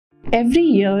Every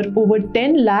year, over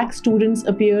 10 lakh students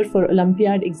appear for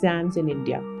Olympiad exams in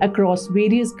India across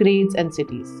various grades and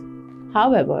cities.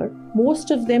 However,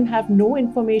 most of them have no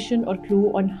information or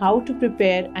clue on how to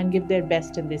prepare and give their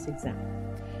best in this exam.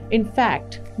 In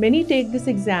fact, many take this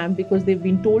exam because they've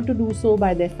been told to do so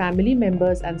by their family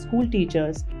members and school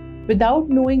teachers without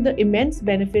knowing the immense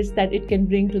benefits that it can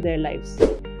bring to their lives.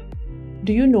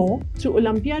 Do you know, through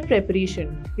Olympiad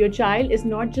preparation, your child is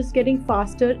not just getting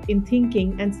faster in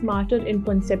thinking and smarter in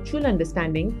conceptual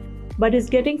understanding, but is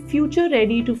getting future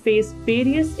ready to face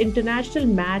various international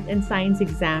math and science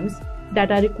exams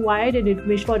that are required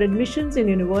for admissions in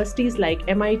universities like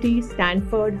MIT,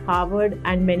 Stanford, Harvard,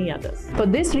 and many others. For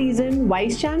this reason,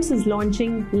 Wisechamps is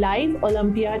launching live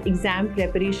Olympiad Exam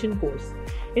Preparation course.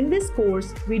 In this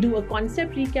course, we do a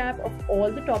concept recap of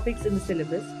all the topics in the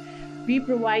syllabus. We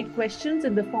provide questions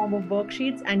in the form of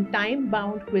worksheets and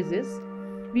time-bound quizzes.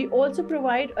 We also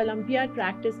provide Olympiad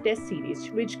practice test series,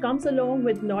 which comes along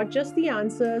with not just the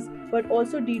answers, but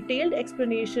also detailed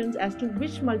explanations as to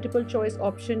which multiple choice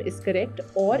option is correct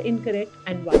or incorrect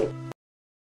and why.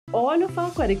 All of our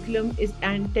curriculum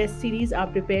and test series are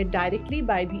prepared directly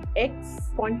by the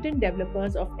ex-content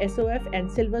developers of SOF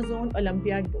and Silver Zone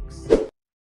Olympiad books.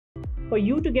 For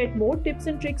you to get more tips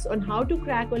and tricks on how to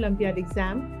crack Olympiad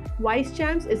exam,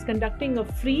 Wisechamps is conducting a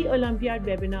free Olympiad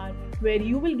webinar where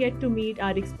you will get to meet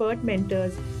our expert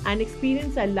mentors and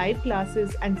experience our live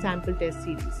classes and sample test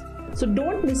series. So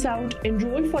don't miss out,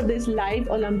 enroll for this live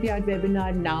Olympiad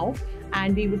webinar now,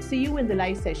 and we would see you in the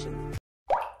live session.